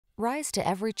Rise to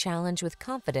every challenge with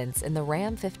confidence in the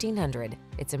Ram 1500.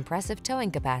 Its impressive towing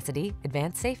capacity,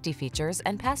 advanced safety features,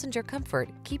 and passenger comfort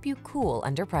keep you cool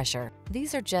under pressure.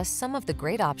 These are just some of the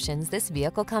great options this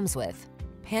vehicle comes with: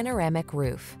 panoramic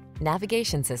roof,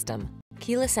 navigation system,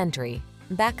 keyless entry,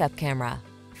 backup camera,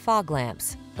 fog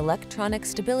lamps, electronic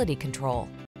stability control,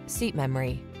 seat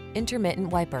memory, intermittent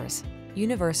wipers,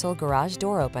 universal garage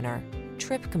door opener,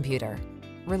 trip computer.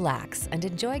 Relax and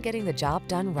enjoy getting the job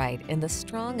done right in the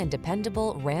strong and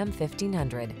dependable Ram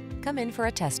 1500. Come in for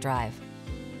a test drive.